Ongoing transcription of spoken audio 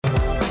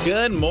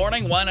Good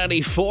morning,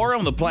 194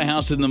 on the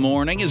Playhouse in the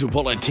Morning as we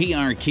pull a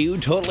TRQ,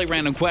 totally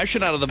random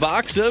question out of the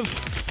box of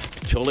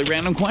totally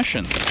random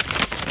questions.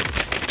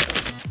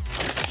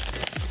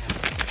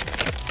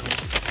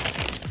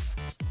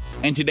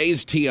 And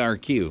today's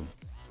TRQ.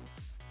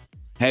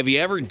 Have you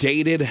ever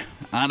dated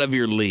out of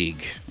your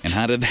league? And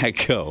how did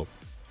that go?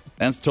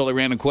 That's the totally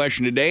random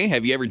question today.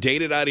 Have you ever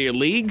dated out of your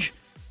league?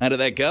 How did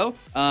that go?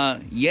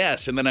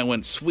 Yes. And then I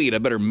went, sweet, I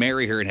better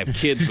marry her and have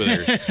kids with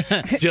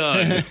her.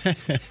 Done.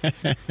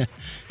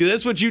 'Cause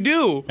that's what you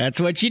do. That's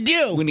what you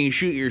do. When you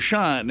shoot your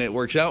shot and it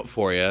works out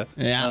for you.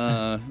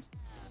 Yeah.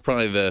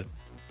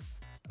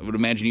 I would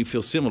imagine you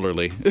feel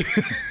similarly.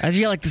 I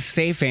feel like the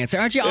safe answer.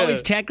 Aren't you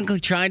always technically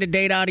trying to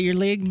date out of your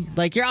league?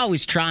 Like, you're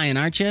always trying,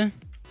 aren't you?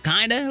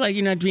 Kind of? Like,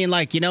 you're not being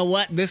like, you know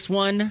what? This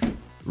one,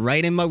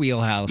 right in my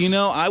wheelhouse. You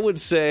know, I would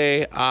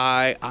say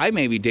I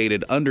maybe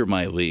dated under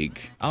my league.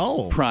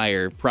 Oh.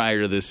 Prior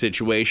to this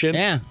situation.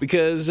 Yeah.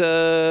 Because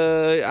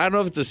I don't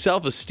know if it's a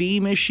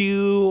self-esteem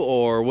issue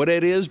or what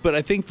it is, but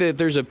I think that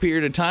there's a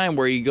period of time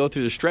where you go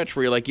through the stretch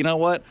where you're like, you know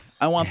what?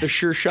 I want the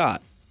sure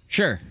shot.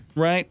 Sure.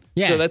 Right?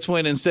 Yeah. So that's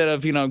when instead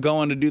of,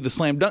 going to do the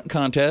slam dunk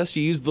contest,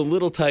 you use the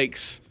Little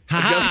Tikes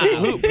adjustable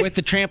hoop. With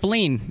the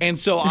trampoline. And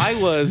so I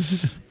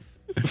was,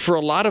 for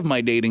a lot of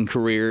my dating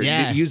career,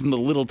 using the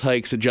Little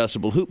Tikes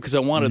adjustable hoop because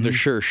I wanted the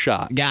sure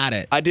shot. Got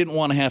it. I didn't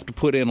want to have to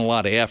put in a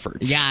lot of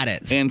effort. Got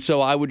it. And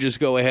so I would just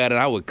go ahead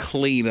and I would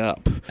clean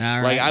up. All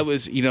right. Like I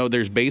was,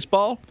 there's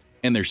baseball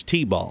and there's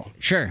t-ball.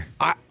 Sure.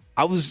 I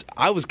was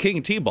king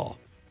of t-ball.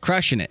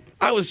 Crushing it.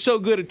 I was so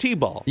good at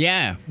t-ball.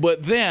 Yeah.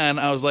 But then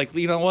I was like,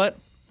 you know what?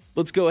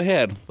 Let's go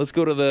ahead. Let's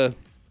go to the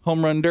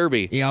home run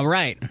derby. Yeah,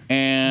 right.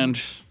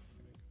 And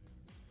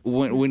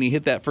when you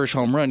hit that first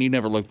home run, you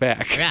never look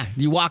back. Yeah,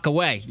 you walk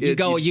away. You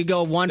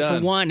go one done.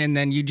 for one, and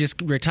then you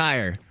just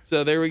retire.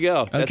 So there we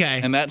go.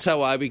 Okay. And that's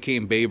how I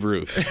became Babe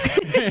Ruth.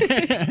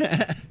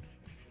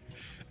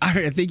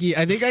 I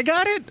think I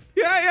got it.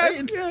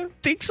 Yeah.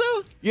 Think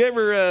so? You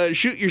ever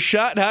shoot your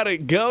shot? How'd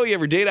it go? You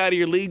ever date out of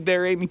your league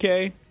there, Amy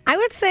K? I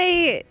would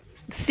say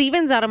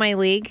Steven's out of my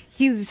league.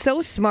 He's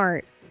so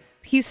smart.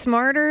 He's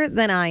smarter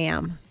than I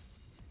am.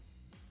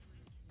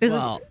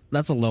 Well,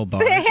 that's a low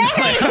bar. Come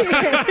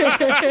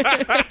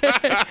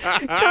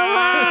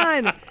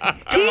on.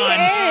 He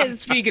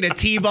is. Speaking of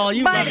T-ball,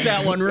 you left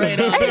that one right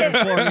out there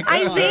for me.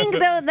 I think,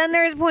 though, then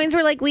there's points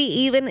where, we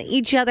even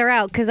each other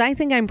out because I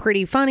think I'm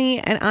pretty funny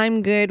and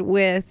I'm good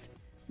with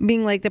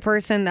being, the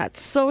person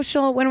that's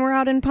social when we're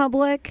out in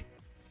public.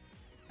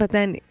 But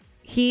then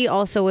he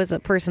also is a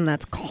person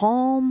that's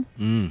calm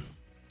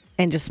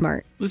and just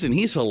smart. Listen,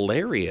 he's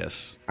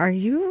hilarious. Are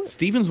you?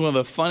 Steven's one of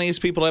the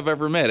funniest people I've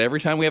ever met. Every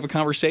time we have a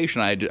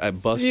conversation, I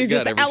bust You a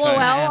gut just every LOL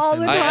time. all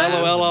the time?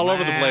 I LOL all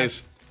over the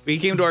place. He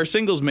came to our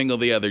singles mingle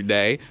the other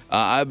day.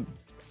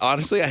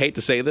 Honestly, I hate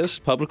to say this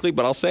publicly,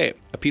 but I'll say it.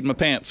 I peed my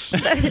pants.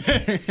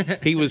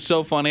 He was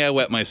so funny, I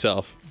wet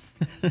myself.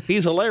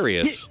 He's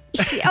hilarious.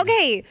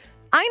 Okay,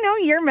 I know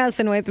you're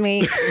messing with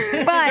me,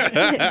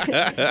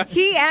 but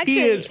he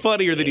is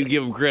funnier than you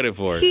give him credit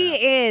for.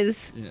 He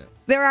is. Yeah.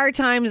 There are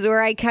times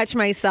where I catch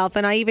myself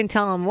and I even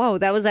tell him, whoa,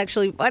 that was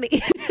actually funny.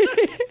 You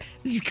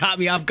just caught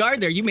me off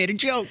guard there. You made a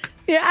joke.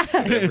 Yeah.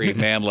 Every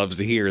man loves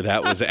to hear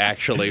that was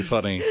actually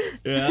funny.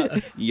 Yeah.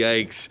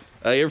 Yikes.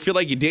 You ever feel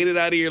like you dated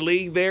out of your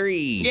league there?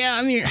 Yeah,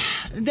 I mean,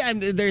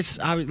 there's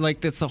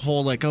that's the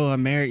whole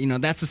I'm married.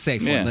 That's a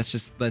safe one. Let's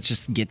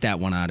just get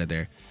that one out of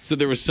there. So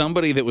there was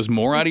somebody that was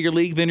more out of your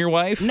league than your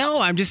wife? No,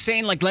 I'm just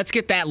saying let's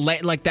get that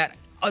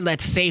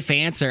that safe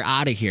answer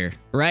out of here,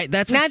 right?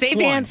 That's not a safe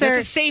one. Answer.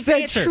 That's a safe the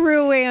answer.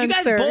 True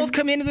answer. You guys both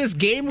come into this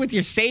game with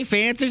your safe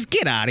answers.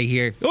 Get out of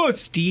here. Oh,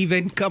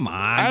 Steven, come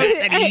on.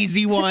 That's an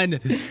easy one.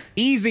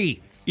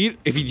 Easy.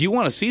 If you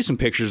want to see some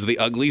pictures of the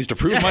uglies to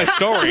prove my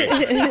story.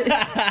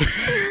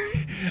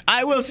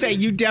 I will say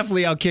you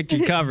definitely outkicked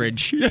your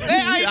coverage. I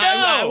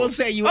know. I will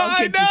say you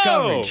outkicked your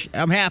coverage.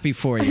 I'm happy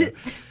for you.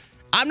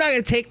 I'm not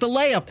going to take the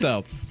layup,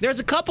 though. There's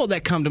a couple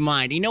that come to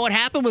mind. You know what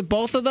happened with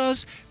both of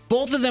those?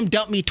 Both of them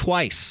dumped me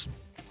twice.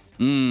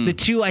 The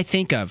two I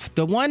think of.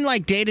 The one,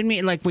 dated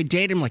me, we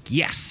dated him,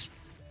 yes.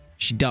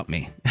 She dumped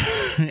me.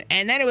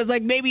 And then it was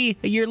maybe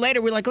a year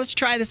later, we're let's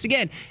try this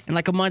again. And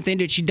a month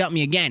into it, she dumped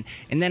me again.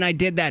 And then I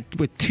did that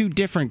with two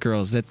different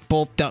girls that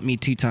both dumped me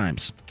 2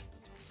 times.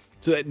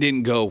 So that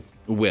didn't go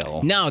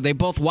well. No, they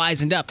both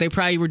wisened up. They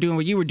probably were doing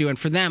what you were doing.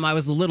 For them, I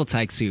was the Little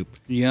Tyke Soup.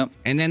 Yep.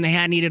 And then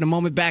they needed a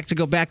moment back to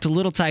go back to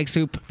Little Tyke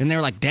Soup. And they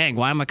were like, dang,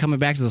 why am I coming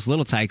back to this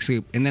Little Tyke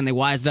Soup? And then they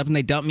wised up and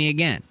they dumped me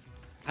again.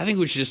 I think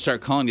we should just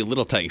start calling you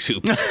Little Tyke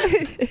Soup.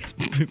 It's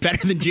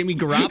better than Jimmy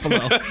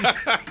Garoppolo.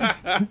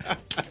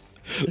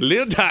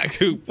 Little Tyke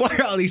Soup. Why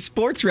are all these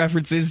sports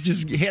references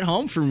just hit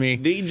home for me?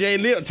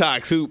 DJ Little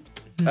Tyke Soup.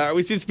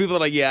 We see some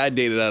people I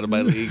dated out of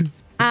my league.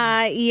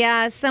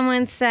 Yeah,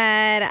 someone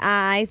said,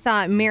 I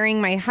thought marrying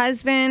my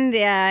husband,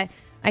 I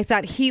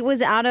thought he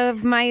was out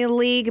of my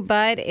league,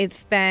 but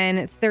it's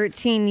been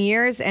 13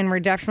 years and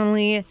we're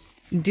definitely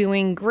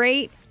doing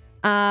great.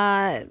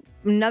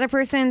 Another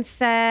person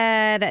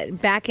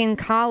said, back in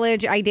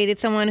college, I dated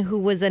someone who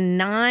was a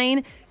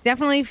 9.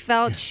 Definitely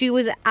felt she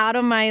was out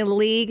of my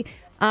league.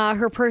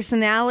 Her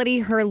personality,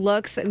 her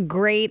looks,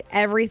 great.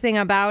 Everything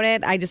about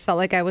it. I just felt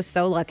like I was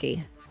so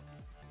lucky.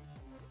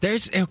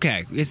 It's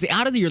the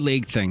out of your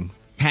league thing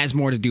has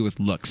more to do with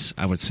looks,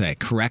 I would say,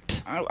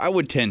 correct? I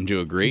would tend to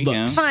agree.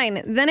 Looks. Yeah.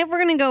 Fine. Then if we're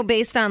going to go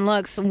based on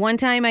looks, one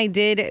time I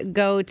did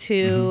go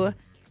to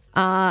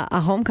a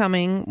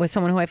homecoming with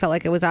someone who I felt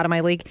like it was out of my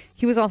league.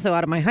 He was also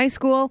out of my high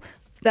school.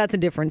 That's a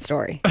different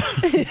story.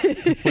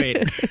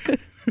 Wait.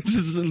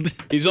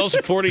 He's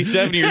also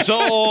 47 years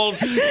old.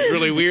 It's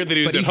really weird that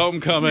he was at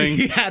homecoming.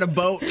 He had a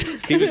boat.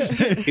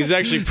 He's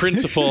actually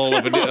principal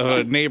of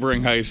a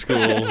neighboring high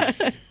school.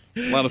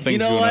 A lot of things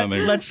going on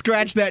there. Let's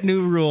scratch that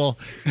new rule.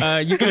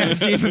 You can have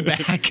Steven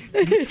back.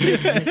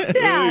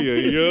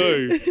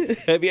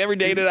 Have you ever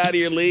dated out of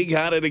your league?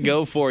 How did it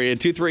go for you?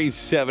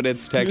 237,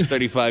 it's text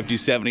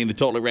 35270. The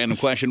totally random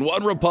question.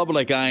 One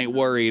Republic, I ain't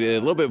worried. A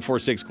little bit before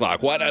 6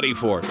 o'clock. Why not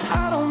 84?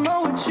 I don't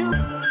know what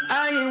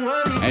I ain't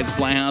worried. It's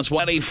Playhouse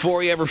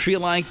 184. You ever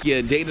feel like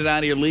you dated out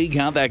of your league?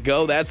 How'd that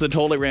go? That's the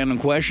totally random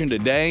question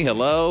today.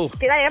 Hello?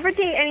 Did I ever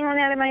date anyone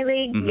out of my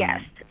league?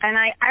 Yes. And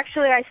I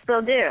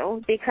still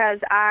do, because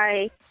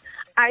I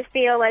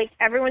feel like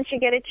everyone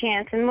should get a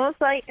chance. And most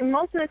of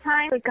the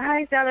time, the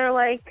guys that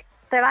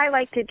I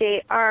like to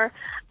date are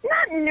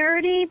not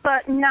nerdy,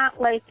 but not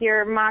like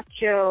your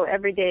macho,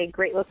 everyday,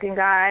 great-looking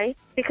guy.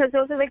 Because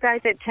those are the guys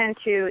that tend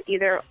to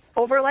either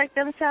overlike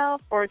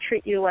themselves or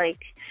treat you like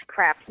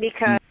crap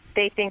because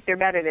they think they're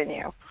better than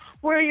you.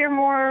 Where you're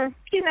more,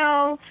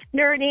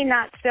 nerdy,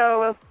 not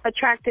so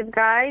attractive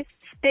guys,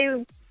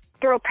 they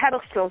throw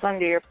pedestals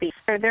under your feet.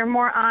 They're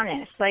more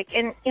honest.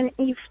 And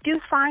you do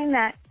find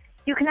that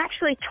you can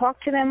actually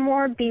talk to them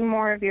more, be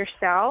more of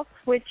yourself,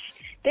 which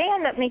they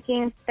end up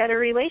making better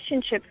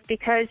relationships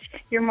because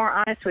you're more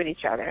honest with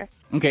each other.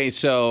 Okay,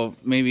 so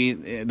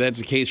maybe that's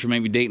the case for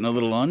maybe dating a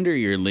little under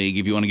your league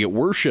if you want to get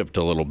worshipped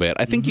a little bit.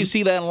 I think you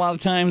see that a lot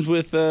of times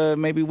with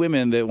maybe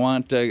women that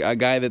want a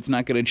guy that's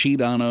not going to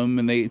cheat on them,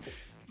 and they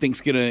think's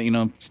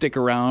gonna, stick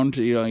around.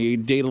 You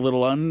date a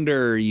little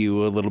under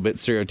you a little bit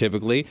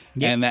stereotypically,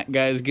 and that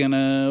guy's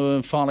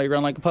gonna follow you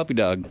around like a puppy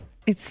dog.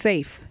 It's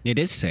safe. It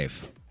is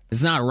safe.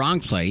 It's not a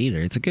wrong play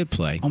either. It's a good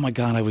play. Oh my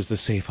God, I was the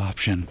safe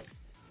option.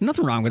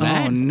 Nothing wrong with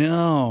that. Oh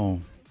no.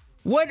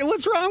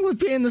 What's wrong with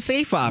being the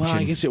safe option?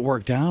 Well, I guess it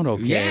worked out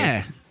okay.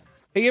 Yeah.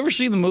 Hey, you ever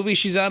seen the movie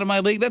She's Out of My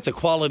League? That's a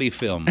quality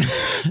film.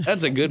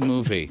 That's a good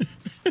movie.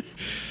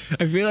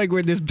 I feel like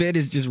this bit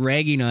is just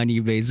ragging on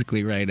you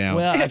basically right now.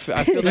 Well, I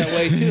feel that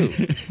way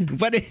too.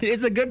 But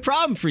it's a good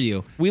problem for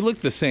you. We look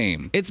the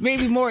same. It's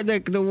maybe more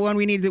the one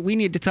we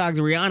need to talk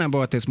to Rihanna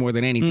about this more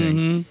than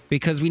anything,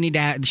 because we need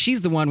to.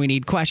 She's the one we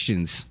need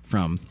questions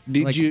from.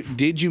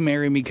 Did you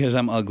marry me because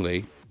I'm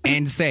ugly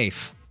and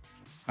safe?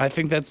 I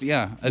think that's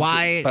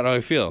why. How do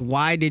I feel?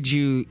 Why did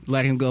you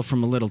let him go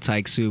from a little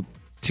tyke soup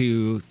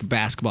to the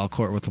basketball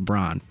court with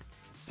LeBron?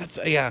 That's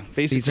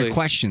basically. These are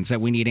questions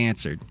that we need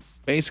answered.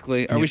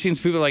 Basically, are we seeing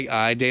some people like,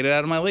 I dated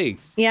out of my league?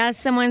 Yeah,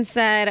 someone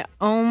said,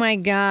 oh my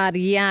God,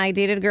 yeah, I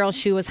dated a girl.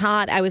 She was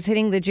hot. I was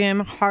hitting the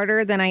gym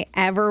harder than I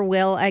ever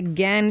will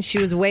again.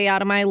 She was way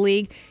out of my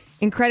league.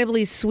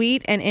 Incredibly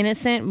sweet and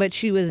innocent, but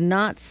she was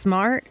not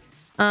smart.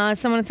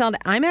 Someone said,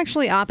 I'm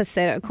actually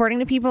opposite. According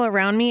to people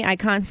around me, I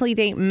constantly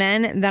date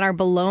men that are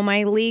below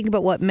my league,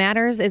 but what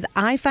matters is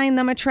I find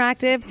them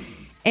attractive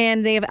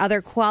and they have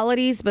other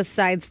qualities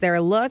besides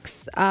their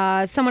looks.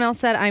 Someone else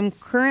said, I'm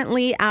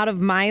currently out of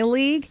my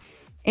league.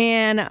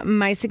 And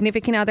my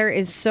significant other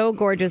is so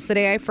gorgeous. The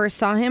day I first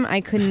saw him,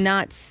 I could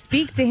not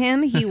speak to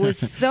him. He was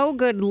so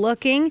good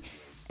looking.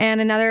 And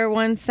another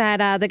one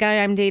said, the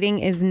guy I'm dating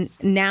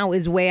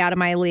is way out of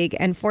my league.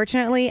 And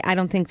fortunately, I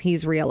don't think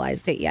he's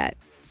realized it yet.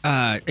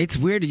 It's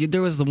weird.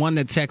 There was the one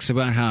that texts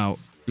about how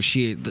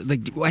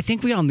I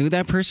think we all knew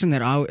that person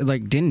that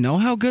didn't know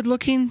how good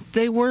looking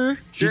they were.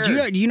 Sure.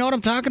 Did you know what I'm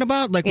talking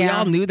about? We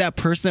all knew that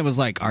person that was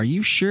like, are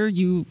you sure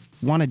you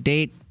want to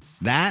date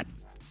that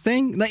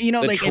thing?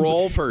 The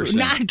troll person.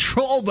 Not a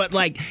troll, but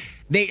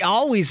they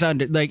always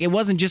it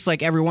wasn't just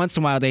like every once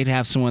in a while they'd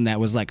have someone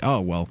that was like,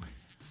 oh, well,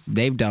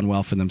 they've done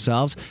well for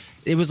themselves.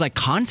 It was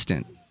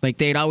constant.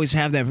 They'd always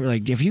have that,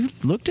 have you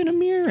looked in a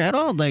mirror at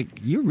all?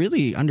 You're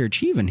really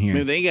underachieving here.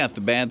 Maybe they got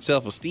the bad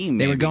self-esteem.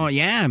 They were going,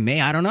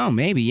 I don't know,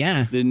 maybe,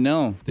 yeah. Didn't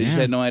know. They just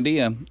had no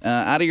idea.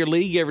 Out of your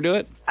league, you ever do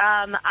it?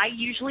 I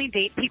usually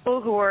date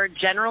people who are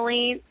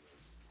generally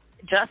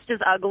just as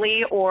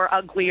ugly or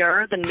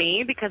uglier than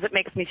me because it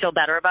makes me feel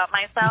better about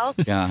myself.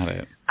 Got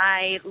it.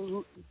 I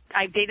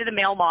dated a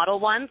male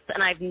model once,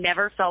 and I've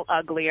never felt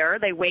uglier.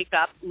 They wake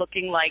up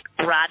looking like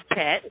Brad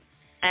Pitt,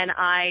 and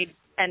I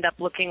end up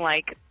looking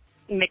like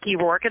Mickey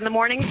Rourke in the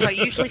morning. So I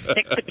usually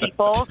stick to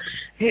people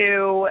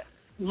who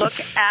look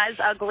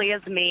as ugly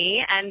as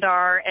me and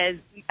are as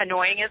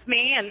annoying as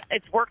me, and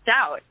it's worked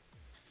out.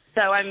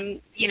 So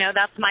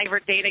that's my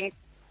favorite dating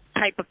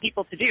type of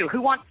people to do.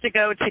 Who wants to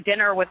go to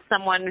dinner with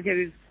someone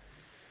who's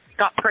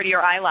got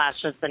prettier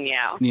eyelashes than you?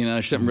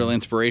 There's something real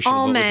inspirational.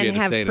 All what men you had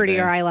to have say prettier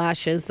today.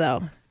 eyelashes,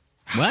 though.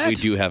 What? We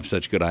do have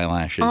such good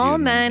eyelashes. All you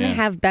and me, men yeah.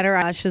 have better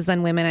eyelashes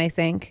than women, I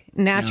think.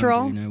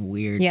 Natural. I'm doing a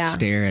weird Yeah.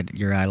 stare at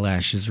your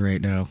eyelashes right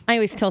now. I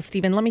always tell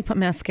Steven, let me put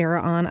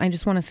mascara on. I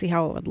just want to see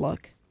how it would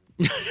look.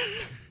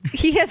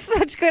 He has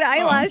such good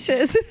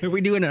eyelashes. Are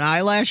we doing an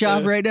eyelash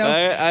off right now?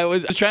 I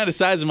was trying to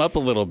size them up a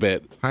little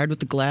bit. Hard with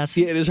the glasses?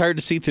 Yeah, it is hard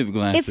to see through the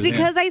glasses. It's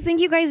because I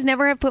think you guys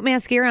never have put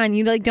mascara on.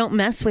 You don't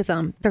mess with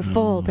them. They're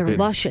full. They're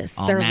luscious.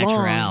 all They're natural.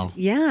 long.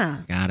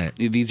 Yeah. Got it.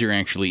 These are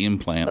actually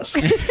implants.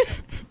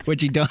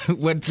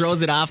 What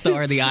throws it off, though,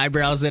 are the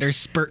eyebrows that are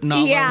spurting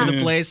all Yeah. over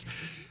the place.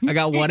 I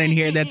got one in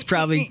here that's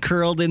probably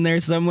curled in there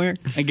somewhere.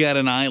 I got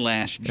an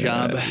eyelash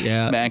job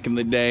yeah. back in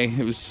the day.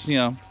 It was,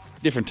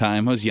 different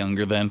time. I was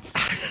younger then.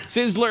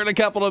 Sizzler in a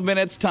couple of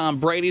minutes. Tom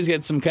Brady's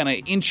got some kind of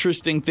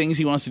interesting things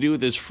he wants to do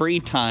with his free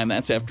time.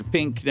 That's after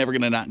Pink, Never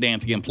Gonna Not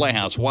Dance Again,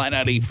 Playhouse. Why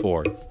not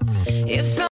E4?